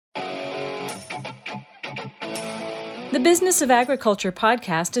The Business of Agriculture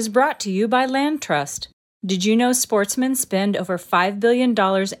podcast is brought to you by Land Trust. Did you know sportsmen spend over $5 billion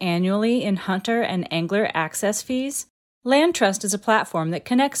annually in hunter and angler access fees? Land Trust is a platform that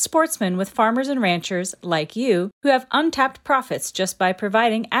connects sportsmen with farmers and ranchers like you who have untapped profits just by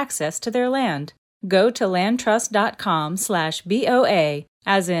providing access to their land. Go to landtrust.com/BOA,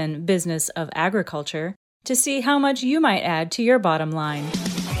 as in Business of Agriculture, to see how much you might add to your bottom line.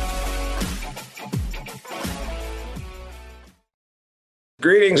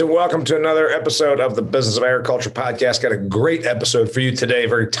 Greetings and welcome to another episode of the Business of Agriculture podcast. Got a great episode for you today.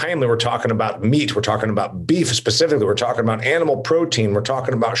 Very timely. We're talking about meat. We're talking about beef specifically. We're talking about animal protein. We're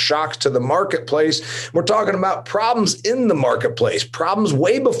talking about shocks to the marketplace. We're talking about problems in the marketplace, problems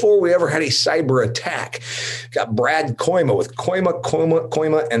way before we ever had a cyber attack. Got Brad Koima with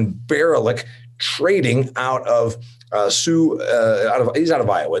Koima and Barelick trading out of he's out of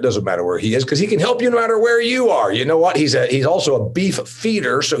Iowa. It doesn't matter where he is because he can help you no matter where you are. You know what? He's also a beef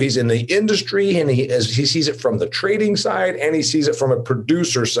feeder, so he's in the industry and he sees it from the trading side and he sees it from a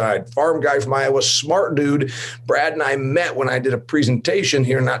producer side. Farm guy from Iowa, smart dude. Brad and I met when I did a presentation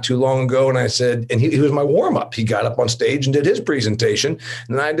here not too long ago, and I said, and he was my warm up. He got up on stage and did his presentation,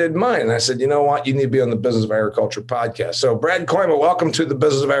 and then I did mine. And I said, you know what? You need to be on the Business of Agriculture podcast. So, Brad Koima, welcome to the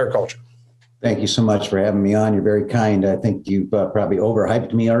Business of Agriculture. Thank you so much for having me on. You're very kind. I think you've probably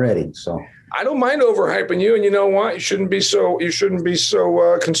overhyped me already. So I don't mind overhyping you, and you know what? You shouldn't be so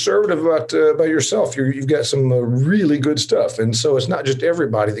conservative about yourself. You've got some really good stuff, and so it's not just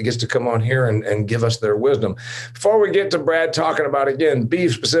everybody that gets to come on here and give us their wisdom. Before we get to Brad talking about again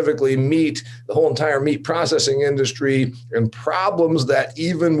beef, specifically meat, the whole entire meat processing industry, and problems that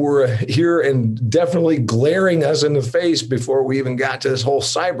even were here and definitely glaring us in the face before we even got to this whole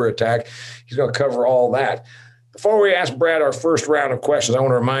cyber attack, he's going to cover all that. Before we ask Brad our first round of questions, I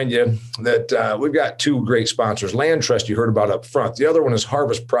want to remind you that we've got two great sponsors. Land Trust, you heard about up front. The other one is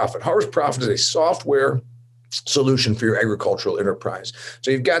Harvest Profit. Harvest Profit is a software solution for your agricultural enterprise. So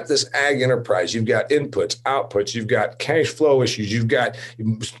you've got this ag enterprise, you've got inputs, outputs, you've got cash flow issues, you've got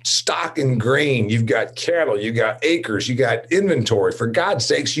stock and grain, you've got cattle, you've got acres, you got inventory. For God's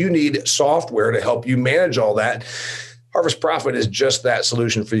sakes, you need software to help you manage all that. Harvest Profit is just that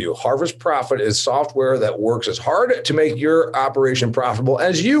solution for you. Harvest Profit is software that works as hard to make your operation profitable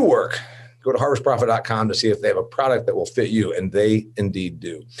as you work. Go to harvestprofit.com to see if they have a product that will fit you, and they indeed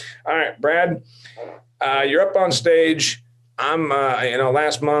do. All right, Brad, you're up on stage.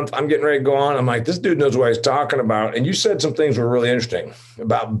 Last month, I'm getting ready to go on. I'm like, this dude knows what he's talking about. And you said some things were really interesting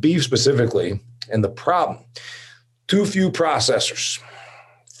about beef specifically and the problem. Too few processors.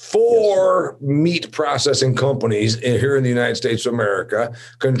 4 meat processing companies here in the United States of America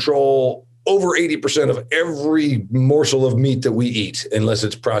control over 80% of every morsel of meat that we eat, unless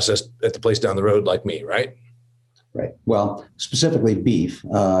it's processed at the place down the road like me, right? Right. Well, specifically beef.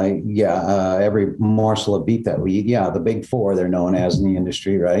 Every morsel of beef that we eat. Yeah, the big 4 they're known as in the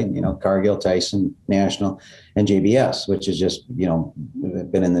industry, right? You know, Cargill, Tyson, National, and JBS, which is just,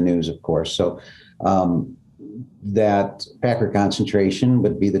 been in the news, of course. So, that packer concentration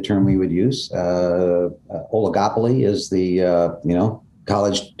would be the term we would use. Oligopoly is the,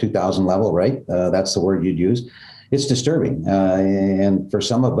 college 2000 level, right? That's the word you'd use. It's disturbing. And for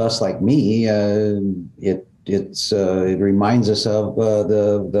some of us like me, it reminds us of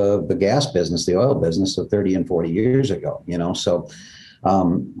the gas business, the oil business of 30 and 40 years ago, So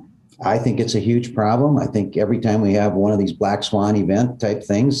I think it's a huge problem. I think every time we have one of these black swan event type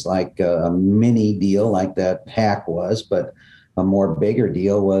things, like a mini deal like that hack was, but a more bigger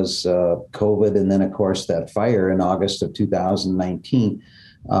deal was COVID. And then, of course, that fire in August of 2019.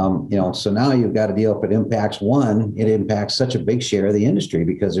 So now you've got a deal. If it impacts one, it impacts such a big share of the industry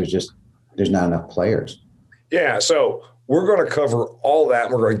because there's not enough players. Yeah. So we're going to cover all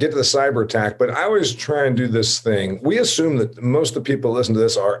that. We're going to get to the cyber attack, but I always try and do this thing. We assume that most of the people who listen to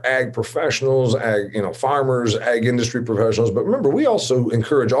this are ag professionals, farmers, ag industry professionals. But remember, we also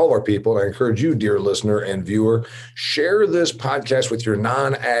encourage all of our people, and I encourage you, dear listener and viewer, share this podcast with your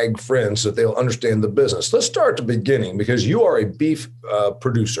non-ag friends so that they'll understand the business. Let's start at the beginning because you are a beef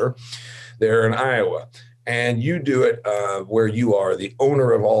producer there in Iowa. And you do it where you are the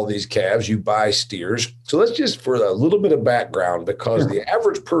owner of all these calves. You buy steers. So let's just, for a little bit of background, because the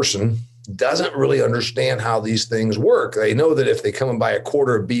average person doesn't really understand how these things work. They know that if they come and buy a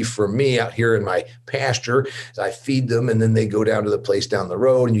quarter of beef from me out here in my pasture, I feed them, and then they go down to the place down the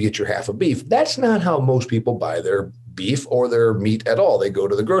road and you get your half of beef. That's not how most people buy their beef or their meat at all. They go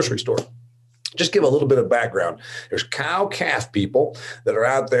to the grocery store. Just give a little bit of background. There's cow-calf people that are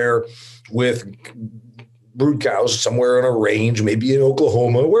out there with brood cows somewhere on a range, maybe in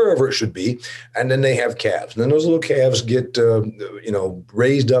Oklahoma, wherever it should be. And then they have calves. And then those little calves get,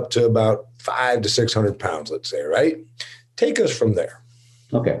 raised up to about 500 to 600 pounds, let's say, right? Take us from there.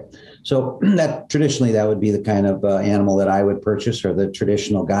 Okay. So that traditionally, that would be the kind of animal that I would purchase, or the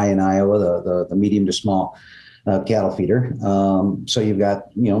traditional guy in Iowa, the medium to small cattle feeder. So you've got,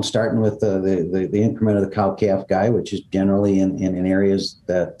 starting with the increment of the cow calf guy, which is generally in areas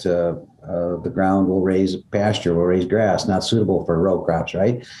that the ground will raise pasture, will raise grass, not suitable for row crops,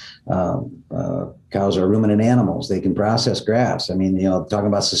 right? Cows are ruminant animals. They can process grass. I mean, talking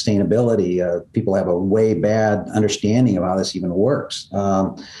about sustainability, people have a way bad understanding of how this even works.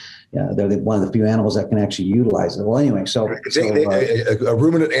 They're one of the few animals that can actually utilize it. Well, anyway, a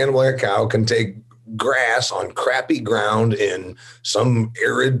ruminant animal like a cow can take grass on crappy ground in some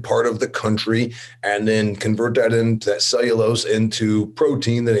arid part of the country and then convert that into that cellulose into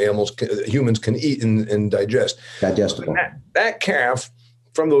protein that humans can eat and digest. Digestible. That calf,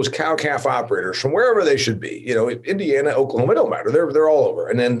 from those cow-calf operators, from wherever they should be, Indiana, Oklahoma, it don't matter. They're all over.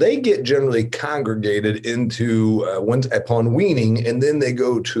 And then they get generally congregated into upon weaning, and then they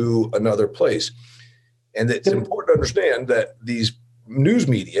go to another place. And it's important to understand that these news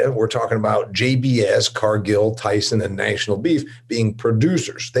media, we're talking about JBS, Cargill, Tyson, and National Beef being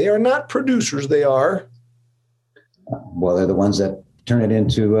producers. They are not producers. They are. Well, they're the ones that turn it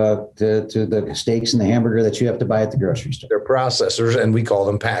into to the steaks and the hamburger that you have to buy at the grocery store. They're processors, and we call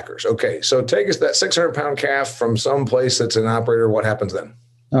them packers. Okay, so take us that 600-pound calf from some place that's an operator. What happens then?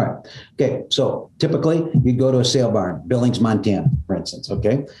 All right. Okay. So typically you go to a sale barn, Billings, Montana, for instance.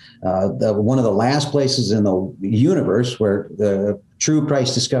 Okay. One of the last places in the universe where the true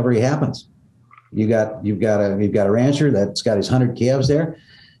price discovery happens. You've got a rancher that's got his 100 calves there,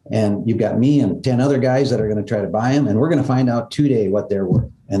 and you've got me and 10 other guys that are going to try to buy them, and we're going to find out today what they're worth.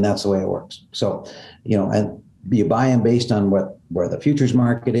 And that's the way it works. So, and you buy them based on where the futures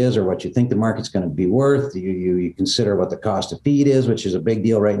market is, or what you think the market's going to be worth. You consider what the cost of feed is, which is a big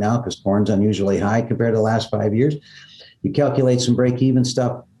deal right now because corn's unusually high compared to the last 5 years. You calculate some break-even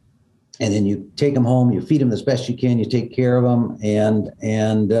stuff, and then you take them home. You feed them as best you can. You take care of them, and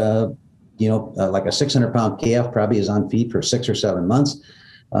like a 600-pound calf probably is on feed for 6 or 7 months,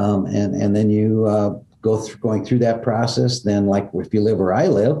 and then you going through that process. Then, like if you live where I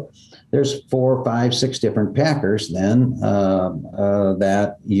live, there's 4, 5, 6 different packers then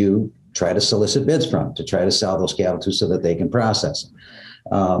that you try to solicit bids from to try to sell those cattle to so that they can process them.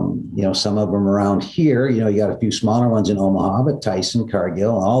 Some of them around here, you got a few smaller ones in Omaha, but Tyson,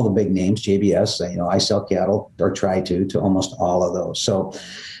 Cargill, all the big names, JBS, I sell cattle, or try to almost all of those. So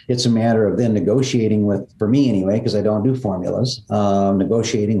it's a matter of then negotiating with, for me anyway, because I don't do formulas,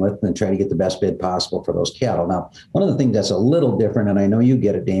 negotiating with and try to get the best bid possible for those cattle. Now, one of the things that's a little different, and I know you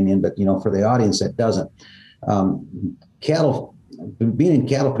get it, Damien, but for the audience that doesn't, being in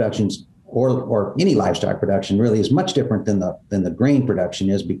cattle productions or any livestock production really is much different than the grain production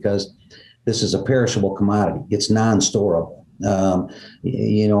is, because this is a perishable commodity. It's non-storable.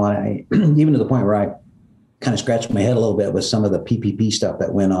 Even to the point where I kind of scratched my head a little bit with some of the PPP stuff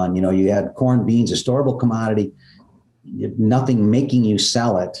that went on. You had corn, beans, a storable commodity, nothing making you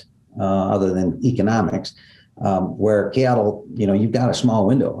sell it other than economics. Where cattle, you've got a small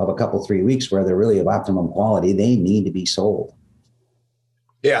window of a couple, 3 weeks where they're really of optimum quality. They need to be sold.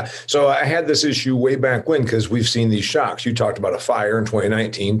 Yeah. So I had this issue way back when, because we've seen these shocks. You talked about a fire in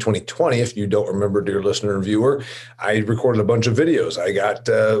 2019, 2020. If you don't remember, dear listener and viewer, I recorded a bunch of videos. I got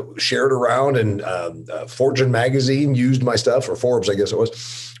shared around, and Fortune magazine used my stuff, or Forbes, I guess it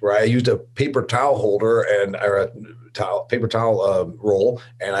was, where I used a paper towel holder and paper towel roll,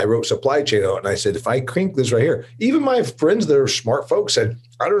 and I wrote supply chain on it. And I said, if I crink this right here, even my friends that are smart folks said,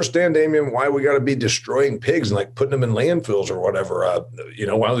 I don't understand, Damien, why we got to be destroying pigs and like putting them in landfills or whatever.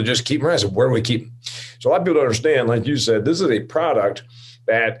 Why don't they just keep them around? I said, where do we keep them? So a lot of people don't understand, like you said, this is a product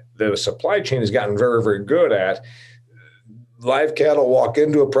that the supply chain has gotten very, very good at. Live cattle walk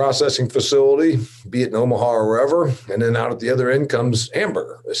into a processing facility, be it in Omaha or wherever, and then out at the other end comes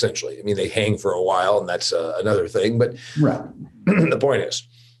hamburger, essentially. I mean, they hang for a while, and that's another thing. But right. The point is,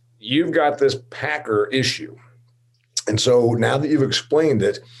 you've got this packer issue. And so now that you've explained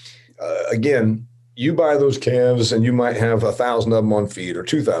it, again, you buy those calves and you might have 1,000 of them on feed, or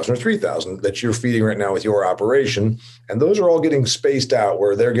 2,000 or 3,000 that you're feeding right now with your operation. And those are all getting spaced out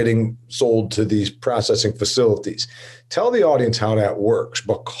where they're getting sold to these processing facilities. Tell the audience how that works,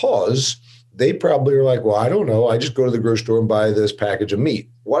 because they probably are like, well, I don't know. I just go to the grocery store and buy this package of meat.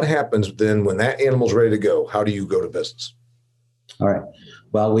 What happens then when that animal's ready to go? How do you go to business? All right.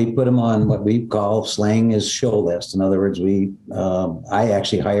 Well, we put them on what we call slang is show list. In other words, I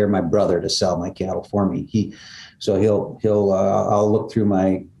actually hire my brother to sell my cattle for me. I'll look through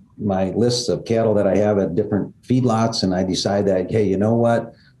my lists of cattle that I have at different feedlots, and I decide that, hey, you know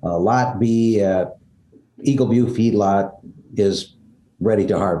what, lot B at Eagle View feedlot is ready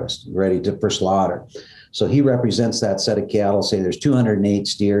to harvest, for slaughter. So he represents that set of cattle. Say there's 208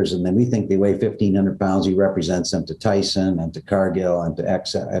 steers, and then we think they weigh 1,500 pounds. He represents them to Tyson and to Cargill and to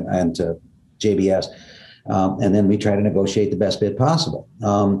X and to JBS. And then we try to negotiate the best bid possible.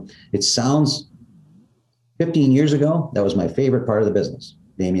 It sounds 15 years ago, that was my favorite part of the business,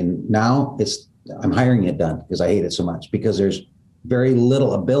 Damien. Now I'm hiring it done because I hate it so much, because there's very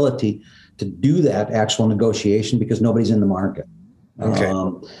little ability to do that actual negotiation because nobody's in the market. Okay.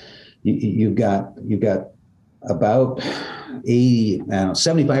 You've got about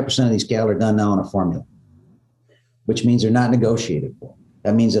 75% of these cattle are done now on a formula, which means they're not negotiated for.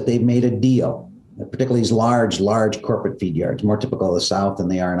 That means that they've made a deal, particularly these large corporate feed yards, more typical of the South than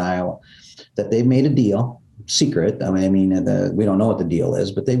they are in Iowa, that they've made a deal, secret. We don't know what the deal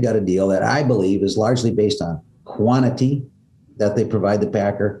is, but they've got a deal that I believe is largely based on quantity that they provide the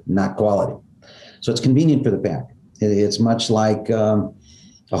packer, not quality. So it's convenient for the packer. It's much like a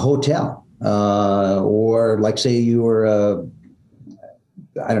hotel, or like say you were,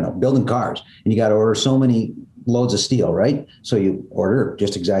 building cars, and you got to order so many loads of steel, right? So you order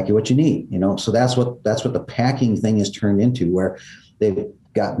just exactly what you need, So that's what the packing thing has turned into, where they've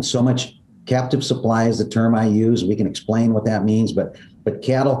gotten so much captive supply is the term I use. We can explain what that means, but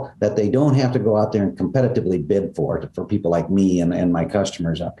cattle that they don't have to go out there and competitively bid for people like me and my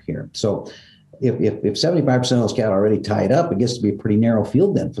customers up here. So if 75% of those cattle are already tied up, it gets to be a pretty narrow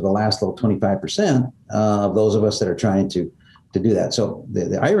field then for the last little 25% of those of us that are trying to do that. So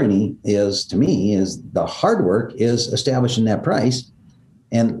the irony is, to me, is the hard work is establishing that price,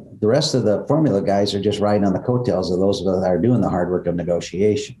 and the rest of the formula guys are just riding on the coattails of those that are doing the hard work of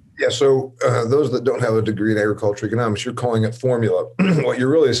negotiation. Yeah, so those that don't have a degree in agricultural economics, you're calling it formula. What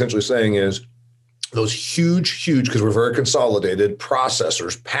you're really essentially saying is those huge, because we're very consolidated,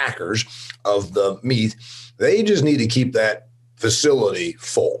 processors, packers of the meat, they just need to keep that facility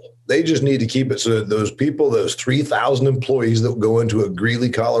full. They just need to keep it so that those people, those 3,000 employees that go into a Greeley,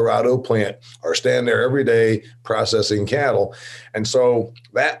 Colorado plant are standing there every day processing cattle. And so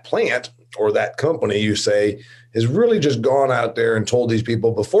that plant or that company, you say, has really just gone out there and told these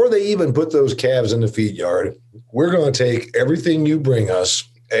people before they even put those calves in the feed yard, we're going to take everything you bring us,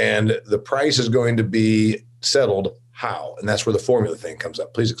 and the price is going to be settled how? And that's where the formula thing comes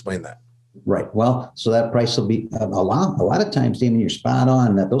up. Please explain that. Right. Well, so that price will be a lot of times, Damon, you're spot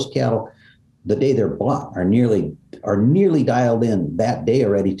on that those cattle, the day they're bought, are nearly dialed in that day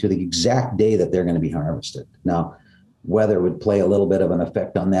already to the exact day that they're going to be harvested. Now, weather would play a little bit of an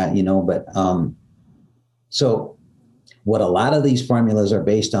effect on that, but so what a lot of these formulas are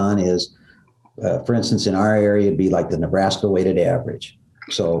based on is, for instance, in our area, it'd be like the Nebraska weighted average.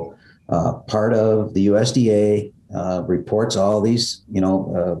 So part of the USDA reports all these,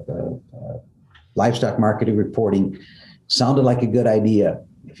 livestock marketing reporting. Sounded like a good idea.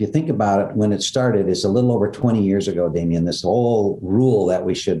 If you think about it, when it started, it's a little over 20 years ago, Damien, this whole rule that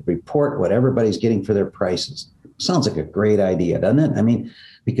we should report what everybody's getting for their prices. Sounds like a great idea, doesn't it?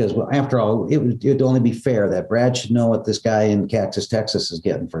 Because after all, it would only be fair that Brad should know what this guy in Cactus, Texas is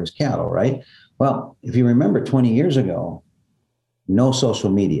getting for his cattle, right? Well, if you remember 20 years ago, no social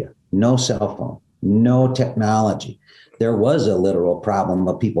media, no cell phone, no technology. There was a literal problem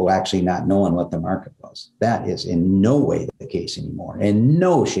of people actually not knowing what the market was. That is in no way the case anymore, in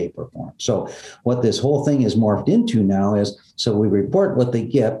no shape or form. So what this whole thing is morphed into now is, so we report what they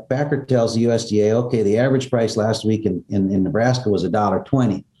get. Packer tells the USDA, okay, the average price last week in Nebraska was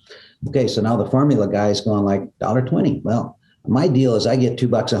 $1.20. Okay, so now the formula guy is going like $1.20. Well, my deal is I get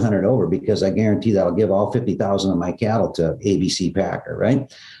 $2 a hundred over because I guarantee that I'll give all 50,000 of my cattle to ABC Packer,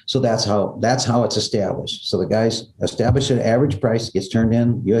 right? So that's how it's established. So the guys establish an average price, gets turned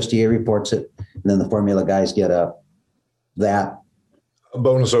in, USDA reports it, and then the formula guys get a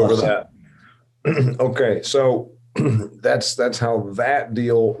bonus over that. Okay, so that's how that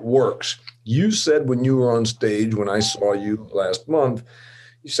deal works. You said when you were on stage, when I saw you last month,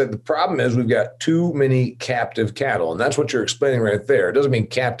 you said the problem is we've got too many captive cattle. And that's what you're explaining right there. It doesn't mean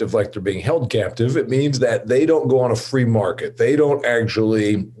captive like they're being held captive. It means that they don't go on a free market. They don't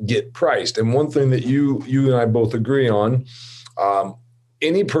actually get priced. And one thing that you and I both agree on,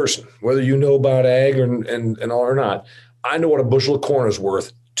 any person, whether you know about ag and all or not, I know what a bushel of corn is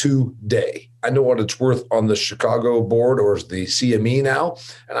worth today. I know what it's worth on the Chicago board or the CME now.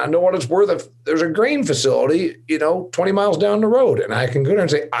 And I know what it's worth if there's a grain facility, 20 miles down the road. And I can go there and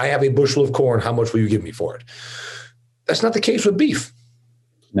say, I have a bushel of corn. How much will you give me for it? That's not the case with beef.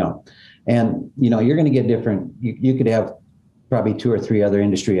 No. And, you're going to get different. You could have probably 2 or 3 other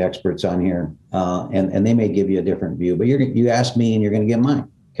industry experts on here, and they may give you a different view. But you ask me and you're going to get mine.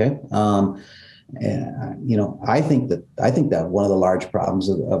 Okay. I think that one of the large problems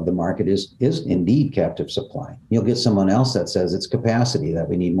of the market is indeed captive supply. You'll get someone else that says it's capacity, that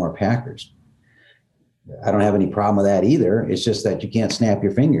we need more packers. I don't have any problem with that either. It's just that you can't snap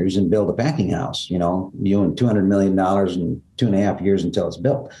your fingers and build a packing house, you and $200 million in 2.5 years until it's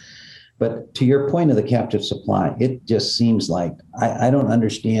built. But to your point of the captive supply, it just seems like I don't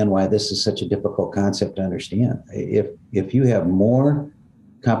understand why this is such a difficult concept to understand. If you have more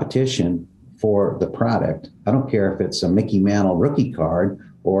competition for the product, I don't care if it's a Mickey Mantle rookie card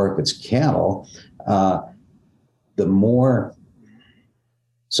or if it's cattle, the more.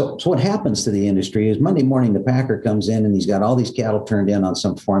 So what happens to the industry is Monday morning, the packer comes in and he's got all these cattle turned in on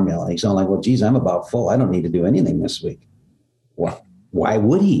some formula. He's all like, well, geez, I'm about full. I don't need to do anything this week. Well, why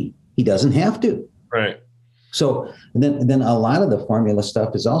would he? He doesn't have to. Right. So then a lot of the formula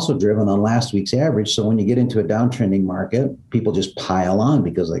stuff is also driven on last week's average. So when you get into a downtrending market, people just pile on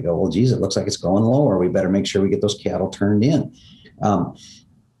because they go, well, geez, it looks like it's going lower. We better make sure we get those cattle turned in.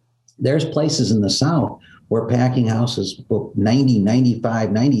 There's places in the South where packing houses, 90, 95,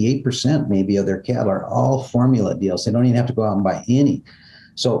 98% maybe of their cattle are all formula deals. They don't even have to go out and buy any.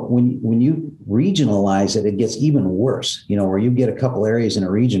 So when you regionalize it, it gets even worse, where you get a couple areas in a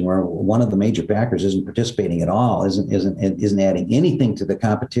region where one of the major packers isn't participating at all, isn't adding anything to the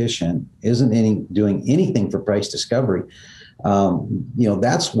competition, isn't doing anything for price discovery.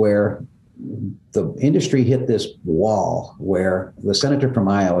 That's where the industry hit this wall where the senator from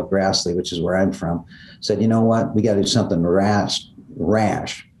Iowa, Grassley, which is where I'm from, said, you know what, we got to do something rash,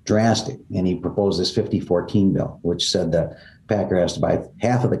 drastic. And he proposed this 50-14 bill, which said that packer has to buy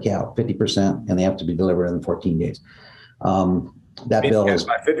half of the cow, 50%, and they have to be delivered in 14 days. That bill is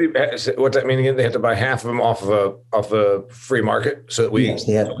by 50. What's that mean again? They have to buy half of them off the free market, so that yes,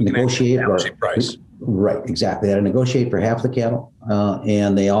 they had to negotiate price. Right, exactly. They had to negotiate for half the cattle,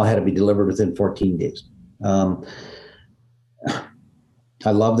 and they all had to be delivered within 14 days. I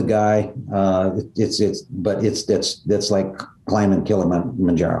love the guy. That's like climbing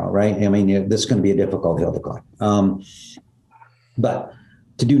Kilimanjaro, right? I mean, this is going to be a difficult hill to climb. But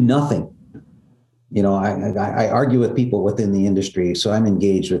to do nothing, I argue with people within the industry. So I'm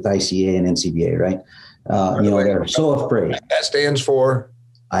engaged with ICA and NCBA, right? They're so afraid. That stands for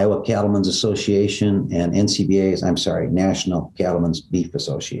Iowa Cattlemen's Association, and NCBA is, National Cattlemen's Beef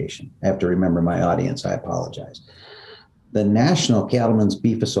Association. I have to remember my audience. I apologize. The National Cattlemen's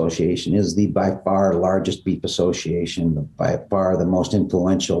Beef Association is the by far largest beef association, by far the most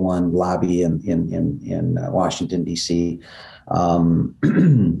influential one, lobby in Washington, D.C.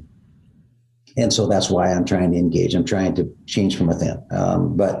 And so that's why I'm trying to engage. I'm trying to change from within.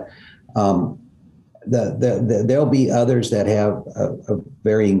 There'll be others that have a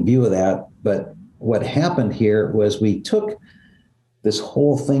varying view of that. But what happened here was we took this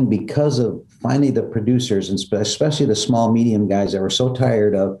whole thing because of finally the producers, and especially the small, medium guys that were so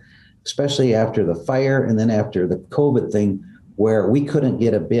tired of, especially after the fire and then after the COVID thing, where we couldn't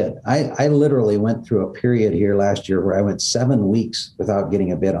get a bid. I literally went through a period here last year where I went 7 weeks without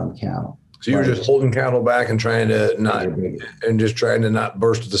getting a bid on cattle. So you were just holding cattle back and trying to not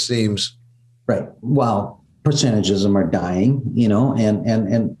burst at the seams. Right. Well, percentages of them are dying,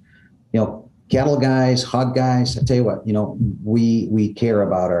 and cattle guys, hog guys, I tell you what, we care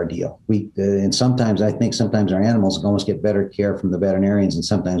about our deal. And sometimes I think our animals almost get better care from the veterinarians, and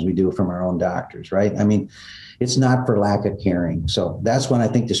sometimes we do it from our own doctors, right? I mean, it's not for lack of caring. So that's when I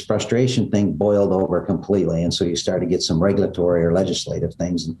think this frustration thing boiled over completely. And so you start to get some regulatory or legislative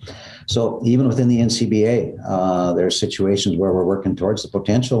things. And so even within the NCBA, there are situations where we're working towards the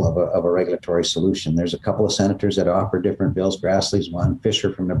potential of a regulatory solution. There's a couple of senators that offer different bills. Grassley's one,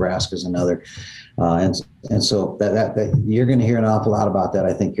 Fisher from Nebraska is another. And so that you're going to hear an awful lot about that,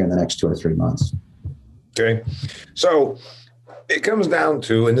 I think, here in the next 2 or 3 months. Okay. So it comes down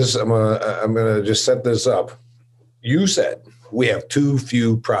to, and this I'm gonna just set this up. You said we have too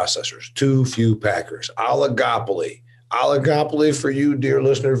few processors, too few packers. Oligopoly. Oligopoly for you, dear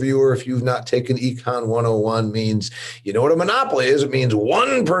listener, viewer, if you've not taken Econ 101, means, you know what a monopoly is? It means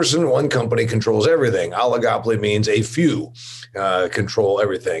one person, one company controls everything. Oligopoly means a few control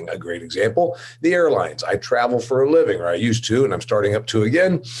everything. A great example, the airlines. I travel for a living, or I used to, and I'm starting up to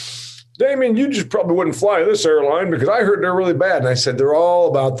again. Damien, you just probably wouldn't fly this airline because I heard they're really bad. And I said, they're all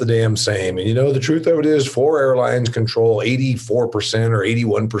about the damn same. And the truth of it is 4 airlines control 84% or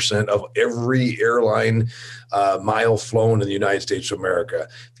 81% of every airline mile flown in the United States of America.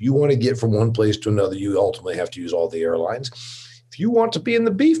 If you want to get from one place to another, you ultimately have to use all the airlines. If you want to be in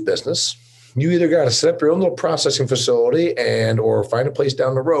the beef business, you either got to set up your own little processing facility or find a place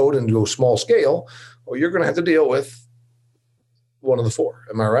down the road and do a small scale, or you're going to have to deal with one of the 4.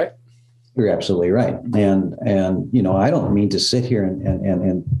 Am I right? You're absolutely right. And I don't mean to sit here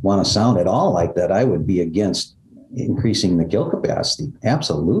and want to sound at all like that. I would be against increasing the kill capacity.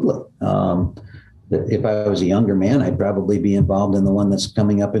 Absolutely. If I was a younger man, I'd probably be involved in the one that's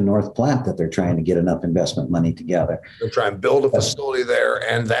coming up in North Platte that they're trying to get enough investment money together. They'll try and build a facility there,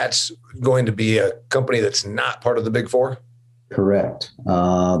 and that's going to be a company that's not part of the Big 4? Correct.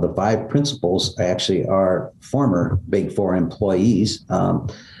 The 5 principals actually are former Big 4 employees.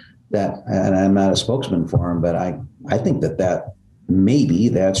 And I'm not a spokesman for them, but I think that maybe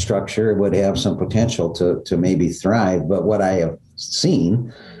that structure would have some potential to maybe thrive. But what I have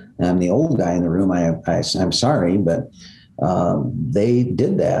seen, and I'm the old guy in the room, I'm sorry, but they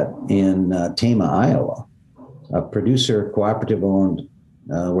did that in Tama, Iowa, a producer cooperative owned,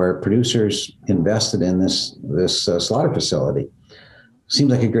 where producers invested in this slaughter facility.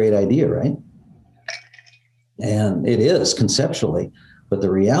 Seems like a great idea, right? And it is conceptually. But the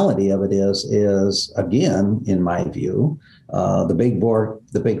reality of it is again, in my view, the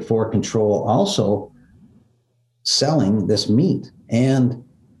big four control also selling this meat. And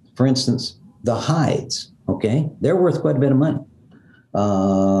for instance, the hides, okay, they're worth quite a bit of money.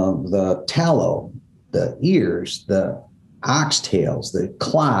 The tallow, the ears, the oxtails, the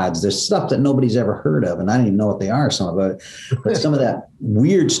clods, there's stuff that nobody's ever heard of. And I don't even know what they are, some of it, but some of that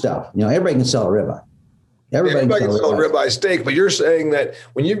weird stuff, everybody can sell a ribeye. Everybody can sell a ribeye steak, but you're saying that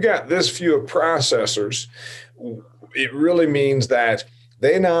when you've got this few of processors, it really means that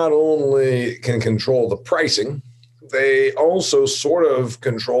they not only can control the pricing, they also sort of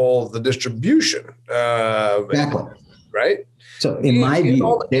control the distribution. Exactly. Right? So in my view.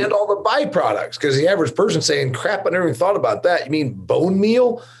 All the byproducts, because the average person saying, crap, I never even thought about that. You mean bone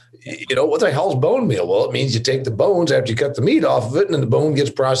meal? What the hell's bone meal? Well, it means you take the bones after you cut the meat off of it, and then the bone gets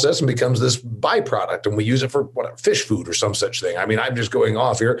processed and becomes this byproduct, and we use it for fish food or some such thing. I mean, I'm just going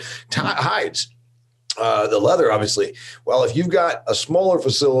off here. Hides, the leather, obviously. Well, if you've got a smaller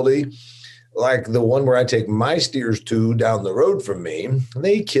facility like the one where I take my steers to down the road from me,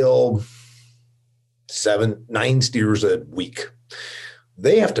 they kill 7-9 steers a week.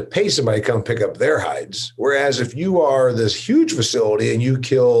 They have to pay somebody to come pick up their hides. Whereas if you are this huge facility and you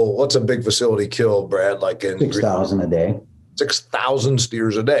kill, what's a big facility kill, Brad? Like in 6,000 a day. 6,000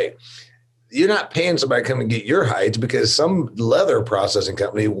 steers a day. You're not paying somebody to come and get your hides because some leather processing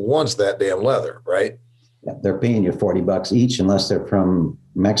company wants that damn leather, right? Yeah, they're paying you $40 each unless they're from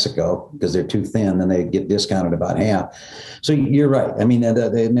Mexico because they're too thin, then they get discounted about half. So you're right. I mean,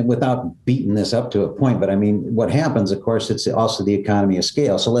 without beating this up to a point, but I mean, what happens, of course, it's also the economy of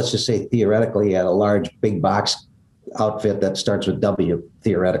scale. So let's just say theoretically at a large big box outfit that starts with W,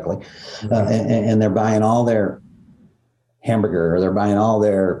 theoretically, and they're buying all their hamburger or they're buying all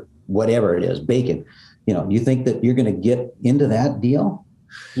their whatever it is, bacon. You think that you're going to get into that deal?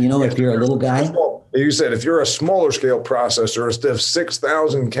 If you're a little guy? You said if you're a smaller scale processor, instead of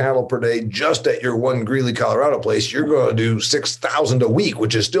 6,000 cattle per day just at your one Greeley, Colorado place, you're going to do 6,000 a week,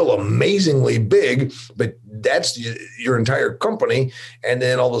 which is still amazingly big, but that's your entire company. And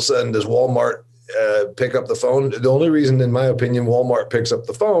then all of a sudden, does Walmart pick up the phone? The only reason, in my opinion, Walmart picks up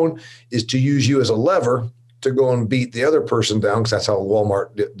the phone is to use you as a lever to go and beat the other person down, because that's how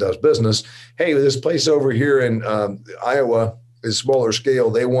Walmart does business. Hey, this place over here in Iowa is smaller scale.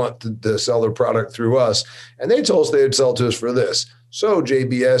 They want to sell their product through us. And they told us they'd sell to us for this. So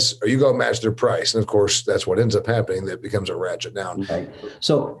JBS, are you going to match their price? And of course, that's what ends up happening. That becomes a ratchet down. Right.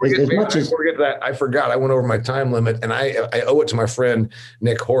 So before we get to that, I forgot. I went over my time limit, and I owe it to my friend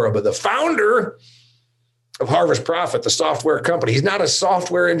Nick Hora, but the founder of Harvest Profit, the software company. He's not a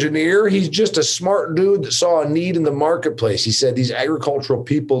software engineer. He's just a smart dude that saw a need in the marketplace. He said these agricultural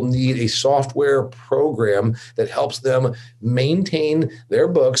people need a software program that helps them maintain their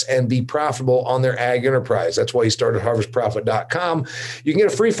books and be profitable on their ag enterprise. That's why he started harvestprofit.com. You can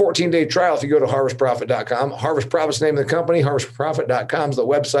get a free 14-day trial if you go to harvestprofit.com. Harvest Profit's the name of the company. Harvestprofit.com is the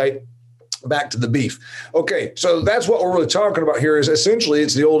website. Back to the beef. Okay, so that's what we're really talking about here is essentially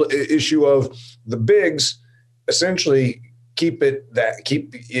it's the old issue of the bigs essentially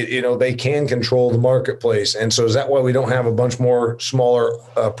they can control the marketplace. And so is that why we don't have a bunch more smaller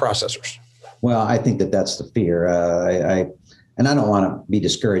processors? Well, I think that's the fear. and I don't want to be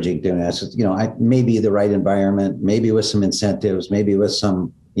discouraging doing that. So, maybe the right environment, maybe with some incentives, maybe with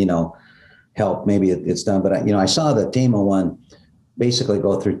some, help, maybe it's done. But I saw the TAMA one basically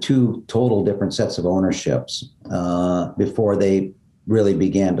go through two total different sets of ownerships before they really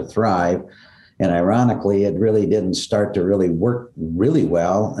began to thrive. And ironically, it really didn't start to really work really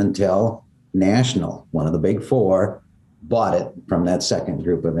well until National, one of the big four, bought it from that second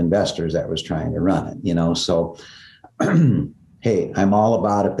group of investors that was trying to run it, So, hey, I'm all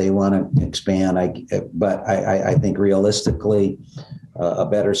about if they want to expand. But I think realistically, a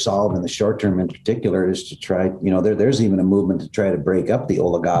better solve in the short term in particular is to try, there's even a movement to try to break up the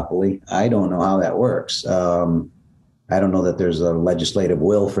oligopoly. I don't know how that works. I don't know that there's a legislative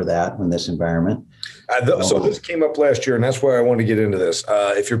will for that in this environment. So this came up last year, and that's why I want to get into this.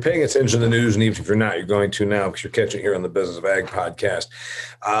 If you're paying attention to the news, and even if you're not, you're going to now because you're catching it here on the Business of Ag podcast.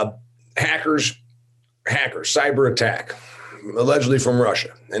 Hackers, Cyberattack, allegedly from Russia.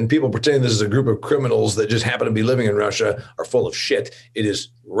 And people pretending this is a group of criminals that just happen to be living in Russia are full of shit. It is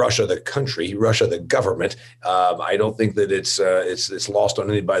Russia, the country, Russia, the government. I don't think that it's lost on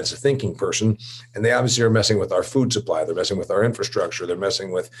anybody that's a thinking person. And they obviously are messing with our food supply. They're messing with our infrastructure. They're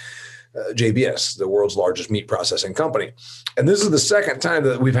messing with JBS, the world's largest meat processing company. And this is the second time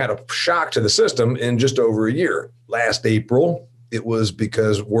that we've had a shock to the system in just over a year. Last April, it was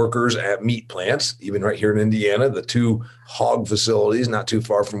because workers at meat plants, even right here in Indiana, the two hog facilities not too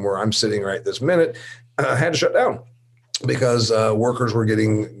far from where I'm sitting right this minute, had to shut down because workers were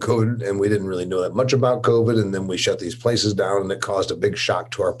getting COVID, and we didn't really know that much about COVID. And then we shut these places down, and it caused a big shock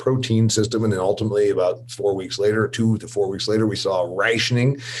to our protein system. And then ultimately, about 4 weeks later, 2 to 4 weeks later, we saw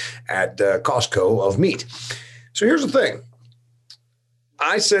rationing at Costco of meat. So here's the thing.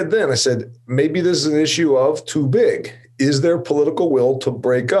 I said, maybe this is an issue of too big. Is there political will to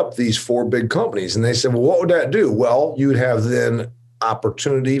break up these four big companies? And they said, well, what would that do? Well, you'd have then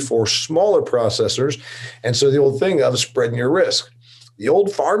opportunity for smaller processors. And so the old thing of spreading your risk. The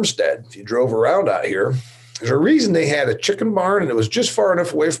old farmstead, if you drove around out here, there's a reason they had a chicken barn, and it was just far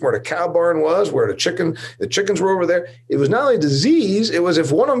enough away from where the cow barn was, where the chickens were over there. It was not only disease, it was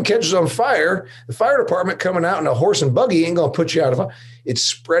if one of them catches on fire, the fire department coming out in a horse and buggy ain't going to put you out of fire. It's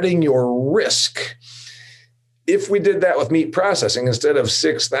spreading your risk. If we did that with meat processing, instead of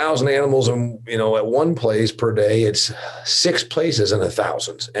 6,000 animals at one place per day, it's 6 places in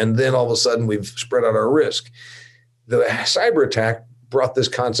 1,000. And then all of a sudden we've spread out our risk. The cyber attack brought this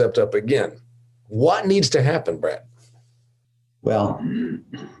concept up again. What needs to happen, Brad? Well,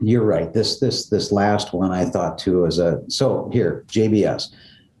 you're right. This last one I thought too is JBS,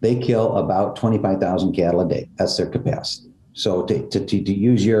 they kill about 25,000 cattle a day. That's their capacity. So to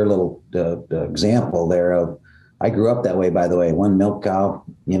use your little example there of, I grew up that way, by the way. One milk cow,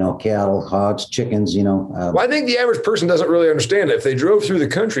 cattle, hogs, chickens, Well, I think the average person doesn't really understand it. If they drove through the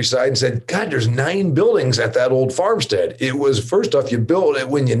countryside and said, God, there's 9 buildings at that old farmstead. It was, first off, you built it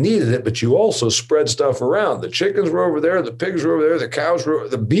when you needed it, but you also spread stuff around. The chickens were over there. The pigs were over there.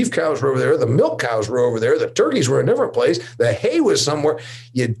 The beef cows were over there. The milk cows were over there. The turkeys were in a different place. The hay was somewhere.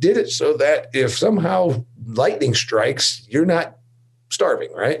 You did it so that if somehow lightning strikes, you're not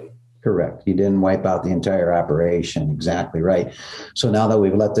starving, right? Correct. You didn't wipe out the entire operation. Exactly right. So now that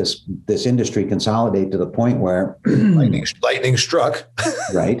we've let this industry consolidate to the point where lightning struck,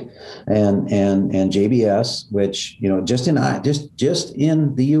 right, and JBS, which just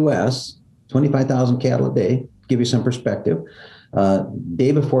in the U.S., 25,000 cattle a day. Give you some perspective.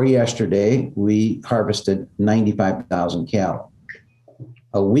 Day before yesterday, we harvested 95,000 cattle.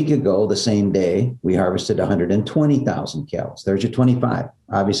 A week ago, the same day, we harvested 120,000 cattle. There's your 25.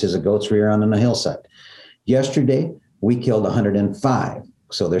 Obviously, as a goat's rear on the hillside. Yesterday, we killed 105.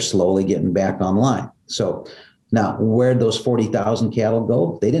 So they're slowly getting back online. So now, where'd those 40,000 cattle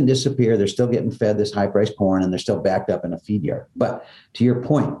go? They didn't disappear. They're still getting fed this high-priced corn, and they're still backed up in a feed yard. But to your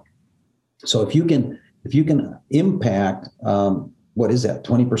point, so if you can impact, what is that,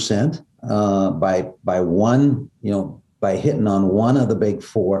 20% by one, by hitting on one of the big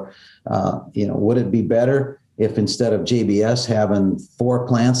four, would it be better if instead of JBS having 4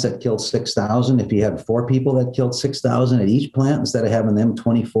 plants that killed 6,000, if you had 4 people that killed 6,000 at each plant instead of having them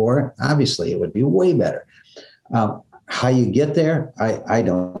 24? Obviously, it would be way better. How you get there, I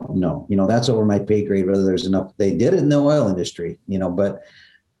don't know. That's over my pay grade, whether there's enough. They did it in the oil industry, but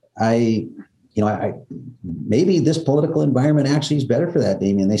I maybe this political environment actually is better for that,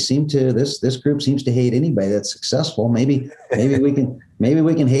 Damien. They seem to, this group seems to hate anybody that's successful. Maybe we can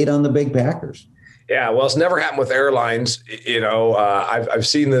hate on the big packers. Yeah, well, it's never happened with airlines. I've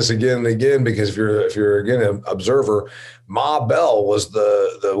seen this again and again because if you're again an observer, Ma Bell was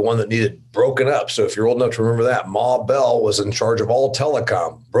the one that needed broken up. So if you're old enough to remember that, Ma Bell was in charge of all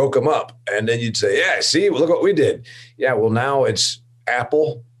telecom, broke them up, and then you'd say, "Yeah, see, look what we did." Yeah, well, now it's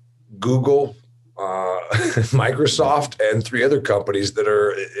Apple, Google, Microsoft, and three other companies that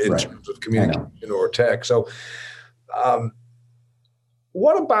are in terms of communication or tech. So.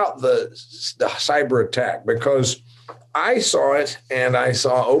 What about the cyber attack? Because I saw it and I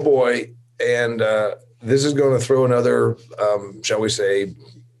saw, oh boy, and this is going to throw another, shall we say,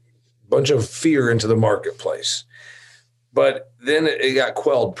 bunch of fear into the marketplace. But then it got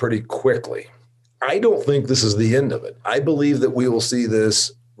quelled pretty quickly. I don't think this is the end of it. I believe that we will see this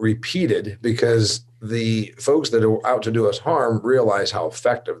repeated because the folks that are out to do us harm realize how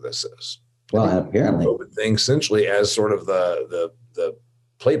effective this is. Well, apparently, COVID thing essentially as sort of the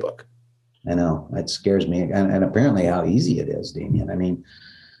playbook. I know it scares me, and apparently how easy it is, Damien. I mean,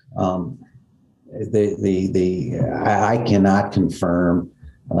 I cannot confirm,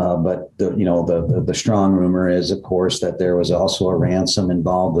 but the strong rumor is, of course, that there was also a ransom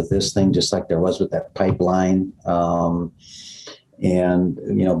involved with this thing, just like there was with that pipeline. And,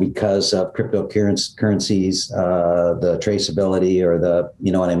 because of cryptocurrencies, the traceability or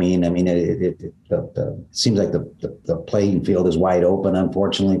what I mean? I mean, it seems like the playing field is wide open,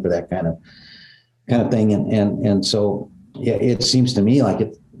 unfortunately, for that kind of thing. And so, yeah, it seems to me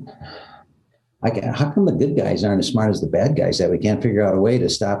like how come the good guys aren't as smart as the bad guys that we can't figure out a way to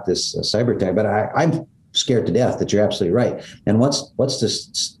stop this cyber attack? But I'm scared to death that you're absolutely right. And what's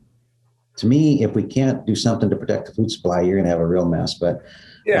this? To me, if we can't do something to protect the food supply, you're going to have a real mess. But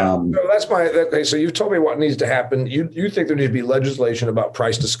yeah, so you've told me what needs to happen. You think there needs to be legislation about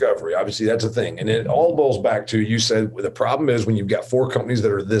price discovery. Obviously, that's a thing. And it all boils back to, you said the problem is when you've got four companies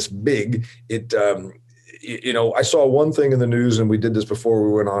that are this big, I saw one thing in the news, and we did this before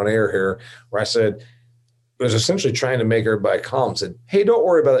we went on air here, where I said, it was essentially trying to make everybody calm. Said, hey, don't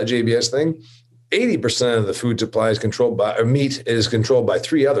worry about that JBS thing. 80% of the food supply is controlled by, or meat is controlled by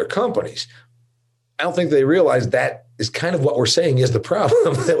three other companies. I don't think they realize that is kind of what we're saying is the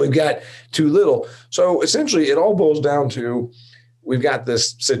problem, that we've got too little. So essentially it all boils down to, we've got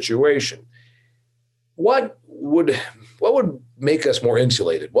this situation. What would make us more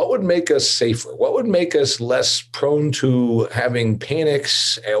insulated? What would make us safer? What would make us less prone to having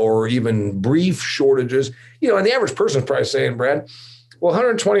panics or even brief shortages? And the average person is probably saying, Brad, well,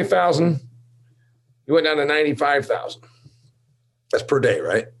 120,000, you went down to 95,000. That's per day,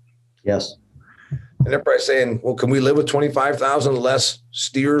 right? Yes. And they're probably saying, well, can we live with 25,000 less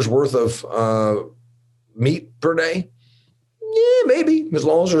steers worth of meat per day? Yeah, maybe, as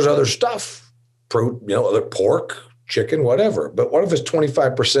long as there's other stuff, other pork, chicken, whatever. But what if it's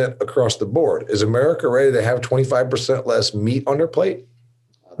 25% across the board? Is America ready to have 25% less meat on their plate?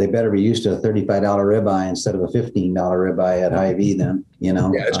 They better be used to a $35 ribeye instead of a $15 ribeye at Hy-Vee then, Yeah,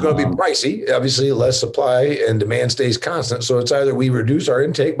 it's going to be pricey. Obviously, less supply and demand stays constant. So it's either we reduce our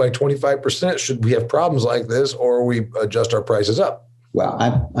intake by 25% should we have problems like this, or we adjust our prices up. Well,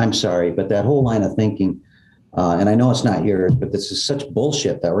 I'm sorry, but that whole line of thinking, and I know it's not yours, but this is such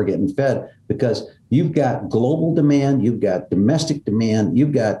bullshit that we're getting fed, because you've got global demand, you've got domestic demand,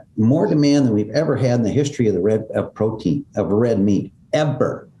 you've got more demand than we've ever had in the history of red meat,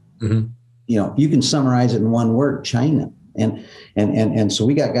 ever. Mm-hmm. You can summarize it in one word: China. And so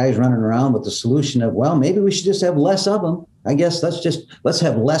we got guys running around with the solution of, well, maybe we should just have less of them. I guess let's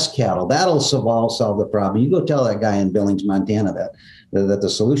have less cattle. That'll solve the problem. You go tell that guy in Billings, Montana, that the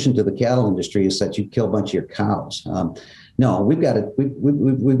solution to the cattle industry is that you kill a bunch of your cows. No, we've got to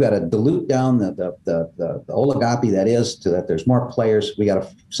dilute down the oligopoly that is, to that there's more players. We got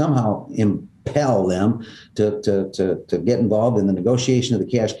to somehow impel them to get involved in the negotiation of the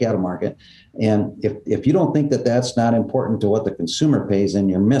cash cattle market. And if you don't think that that's not important to what the consumer pays, then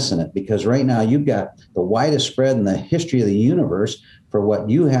you're missing it, because right now you've got the widest spread in the history of the universe for what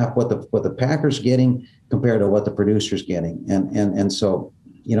the packer's getting compared to what the producer's getting. And so,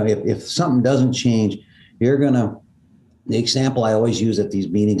 if something doesn't change, the example I always use at these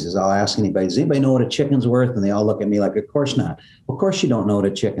meetings is, I'll ask anybody, does anybody know what a chicken's worth? And they all look at me like, of course not. Of course you don't know what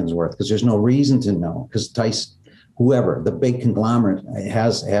a chicken's worth, because there's no reason to know, because Tyson, whoever, the big conglomerate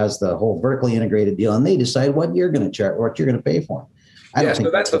has the whole vertically integrated deal, and they decide what you're going to charge, what you're going to pay for. So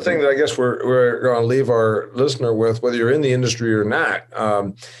that's the thing that I guess we're going to leave our listener with, whether you're in the industry or not.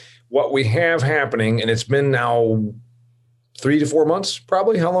 What we have happening, and it's been now 3 to 4 months,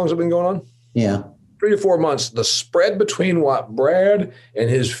 probably. How long has it been going on? Yeah. 3 to 4 months, the spread between what Brad and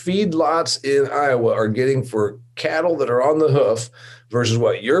his feedlots in Iowa are getting for cattle that are on the hoof versus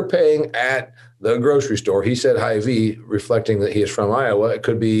what you're paying at the grocery store. He said Hy-Vee, reflecting that he is from Iowa. It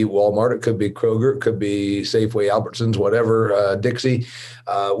could be Walmart. It could be Kroger. It could be Safeway, Albertsons, whatever, Dixie,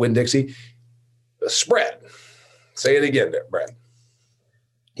 Winn-Dixie. Spread. Say it again there, Brad.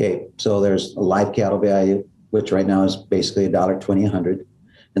 Okay, so there's a live cattle value, which right now is basically $1.20 a hundred.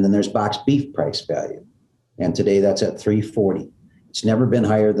 And then there's boxed beef price value. And today that's at $3.40. It's never been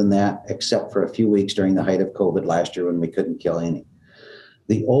higher than that, except for a few weeks during the height of COVID last year when we couldn't kill any.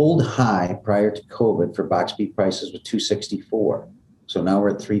 The old high prior to COVID for box beef prices was $2.64. So now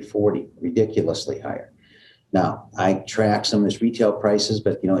we're at $3.40, ridiculously higher. Now, I track some of this retail prices,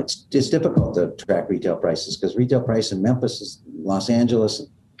 but it's difficult to track retail prices because retail price in Memphis, Los Angeles,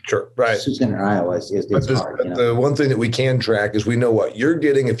 sure, right, Center, Iowa is hard. The one thing that we can track is we know what you're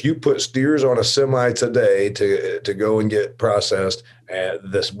getting if you put steers on a semi today to go and get processed.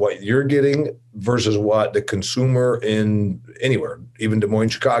 What you're getting versus what the consumer in anywhere, even Des Moines,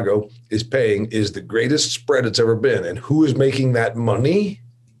 Chicago, is paying is the greatest spread it's ever been. And who is making that money?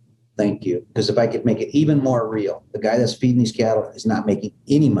 Thank you. Because if I could make it even more real, the guy that's feeding these cattle is not making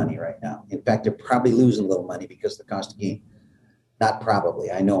any money right now. In fact, they're probably losing a little money because of the cost of gain. Not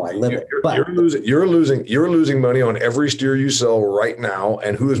probably. I know I live it. But you're losing money on every steer you sell right now.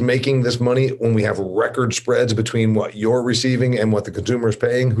 And who is making this money when we have record spreads between what you're receiving and what the consumer is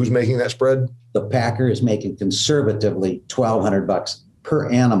paying? Who's making that spread? The packer is making conservatively $1,200 per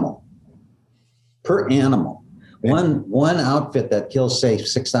animal. Per animal. One outfit that kills, say,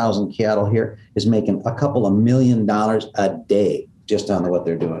 6,000 cattle here is making a couple of $1 million a day just on what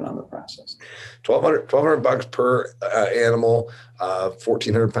they're doing on the process. $1,200 per animal,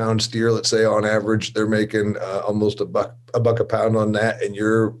 1,400 pound steer, let's say on average, they're making almost a buck a pound on that, and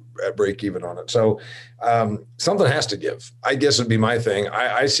you're at break even on it. So something has to give. I guess would be my thing.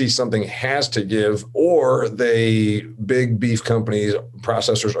 I see something has to give, or big beef companies,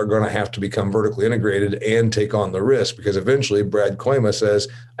 processors are going to have to become vertically integrated and take on the risk because eventually Brad Koima says,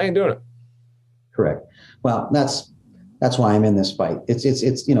 I ain't doing it. Correct. Well, that's why I'm in this fight.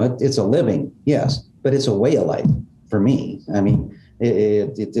 It's a living, yes, but it's a way of life for me. I mean,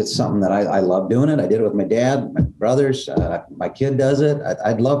 it's something that I love doing it. I did it with my dad, my brothers, my kid does it.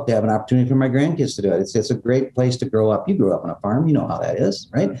 I'd love to have an opportunity for my grandkids to do it. It's a great place to grow up. You grew up on a farm, you know how that is,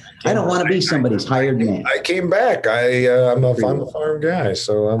 right? I don't want to be somebody's hired man. I came back. I'm a farm guy,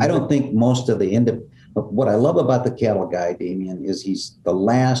 so I don't think most of what I love about the cattle guy, Damien, is he's the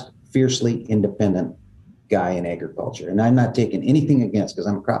last fiercely independent guy in agriculture. And I'm not taking anything against because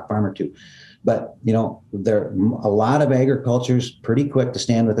I'm a crop farmer too. But, there a lot of agriculture's pretty quick to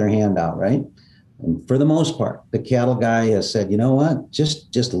stand with their hand out, right? And for the most part, the cattle guy has said, you know what,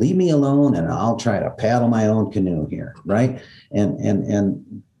 just leave me alone and I'll try to paddle my own canoe here, right?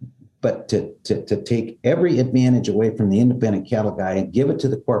 But to take every advantage away from the independent cattle guy and give it to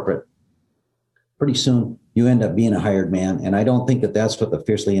the corporate, pretty soon you end up being a hired man. And I don't think that's what the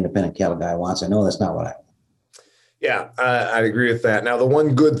fiercely independent cattle guy wants. I know that's not what I want. Yeah, I'd agree with that. Now, the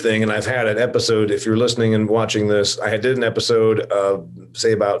one good thing, and I've had an episode, if you're listening and watching this, I did an episode,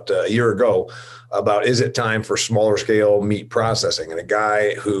 say about a year ago, about is it time for smaller scale meat processing? And a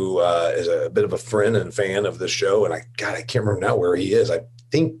guy who is a bit of a friend and fan of this show, and I can't remember now where he is. I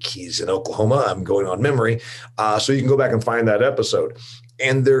think he's in Oklahoma. I'm going on memory. So you can go back and find that episode.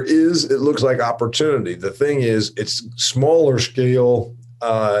 And it looks like opportunity. The thing is, it's smaller scale.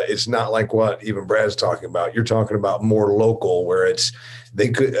 It's not like what even Brad's talking about. You're talking about more local, where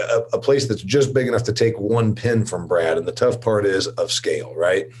a place that's just big enough to take one pin from Brad. And the tough part is of scale,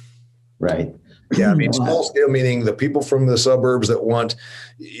 right? Right. Yeah. I mean, small scale, meaning the people from the suburbs that want,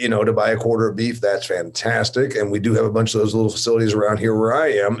 to buy a quarter of beef. That's fantastic. And we do have a bunch of those little facilities around here where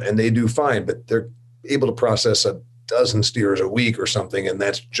I am, and they do fine, but they're able to process a dozen steers a week or something. And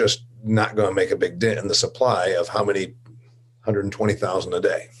that's just not going to make a big dent in the supply of how many 120,000 a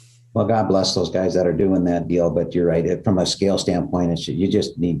day. Well, God bless those guys that are doing that deal. But you're right. From a scale standpoint, you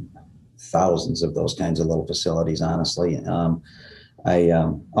just need thousands of those kinds of little facilities, honestly. Although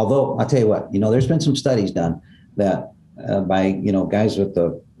I'll tell you what, there's been some studies done that by, guys with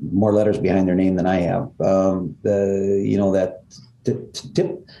the more letters behind their name than I have,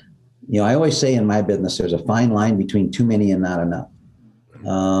 I always say in my business, there's a fine line between too many and not enough.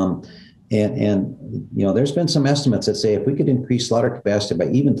 There's been some estimates that say if we could increase slaughter capacity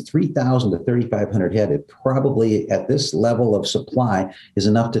by even 3,000 to 3,500 head, it probably at this level of supply is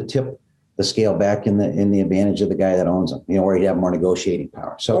enough to tip the scale back in the advantage of the guy that owns them, where he'd have more negotiating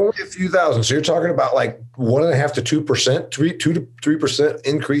power. So only a few thousand. So you're talking about like 1.5% to 2%, 2 to 3%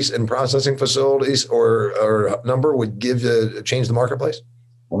 increase in processing facilities or number would change the marketplace?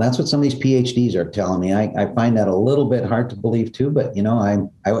 Well, that's what some of these PhDs are telling me. I find that a little bit hard to believe too, but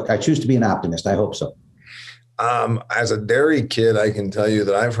I choose to be an optimist. I hope so. As a dairy kid, I can tell you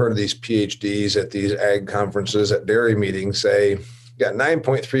that I've heard of these PhDs at these ag conferences at dairy meetings say, got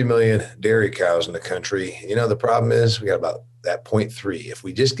 9.3 million dairy cows in the country. The problem is we got about that 0.3. If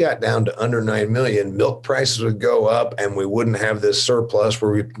we just got down to under 9 million, milk prices would go up and we wouldn't have this surplus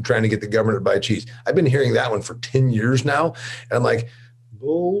where we're trying to get the government to buy cheese. I've been hearing that one for 10 years now. And I'm like,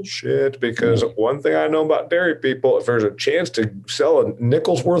 bullshit, because one thing I know about dairy people, if there's a chance to sell a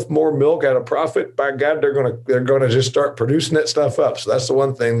nickel's worth more milk at a profit, by God, they're gonna just start producing that stuff up. So that's the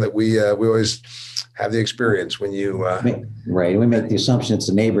one thing that we always have the experience when you right. We make the assumption it's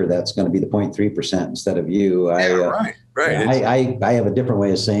the neighbor that's going to be the 0.3% instead of you. Right. I have a different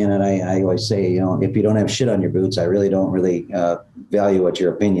way of saying it. I always say, if you don't have shit on your boots, I really don't value what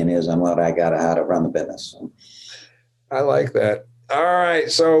your opinion is on what I got how to run the business. I like that. All right.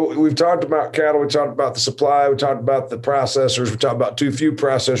 So we've talked about cattle. We talked about the supply. We talked about the processors. We talked about too few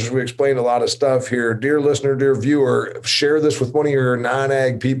processors. We explained a lot of stuff here. Dear listener, dear viewer, share this with one of your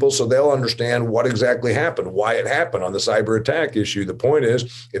non-ag people so they'll understand what exactly happened, why it happened on the cyber attack issue. The point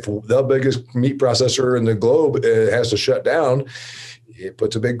is, if the biggest meat processor in the globe has to shut down, it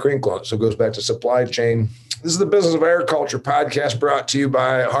puts a big crinkle on it. So it goes back to supply chain. This is the Business of Agriculture podcast brought to you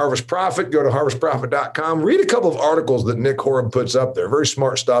by Harvest Profit. Go to harvestprofit.com. Read a couple of articles that Nick Horeb puts up there. Very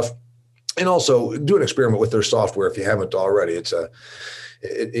smart stuff. And also do an experiment with their software if you haven't already. It's a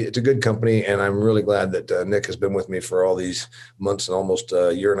good company, and I'm really glad that Nick has been with me for all these months and almost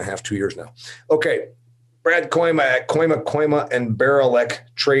a year and a half, 2 years now. Okay. Brad Koima at Koima and Barilek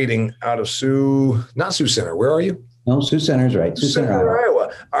Trading out of not Sioux Center. Where are you? No, Sioux Center's right. Sioux Center,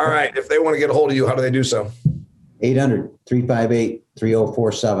 Iowa. All right. If they want to get a hold of you, how do they do so?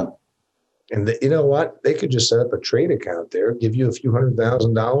 800-358-3047. And you know what? They could just set up a trade account there, give you a few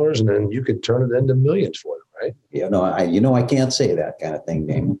 $100,000, and then you could turn it into millions for them, right? Yeah, no, I can't say that kind of thing,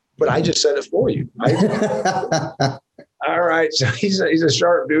 Damon. But I just said it for you. All right. So he's a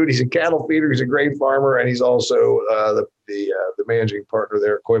sharp dude. He's a cattle feeder. He's a grain farmer, and he's also the managing partner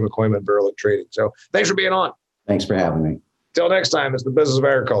there at Koima and Barilek Trading. So thanks for being on. Thanks for having me. Till next time, it's the Business of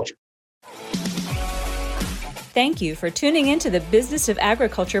Agriculture. Thank you for tuning into the Business of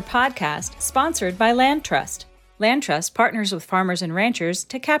Agriculture podcast, sponsored by Land Trust. Land Trust partners with farmers and ranchers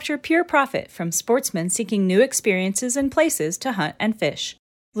to capture pure profit from sportsmen seeking new experiences and places to hunt and fish.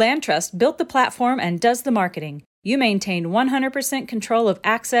 Land Trust built the platform and does the marketing. You maintain 100% control of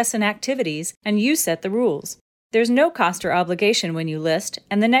access and activities, and you set the rules. There's no cost or obligation when you list,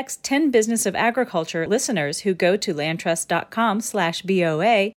 and the next 10 Business of Agriculture listeners who go to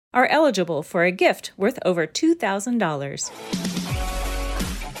landtrust.com/BOA are eligible for a gift worth over $2,000.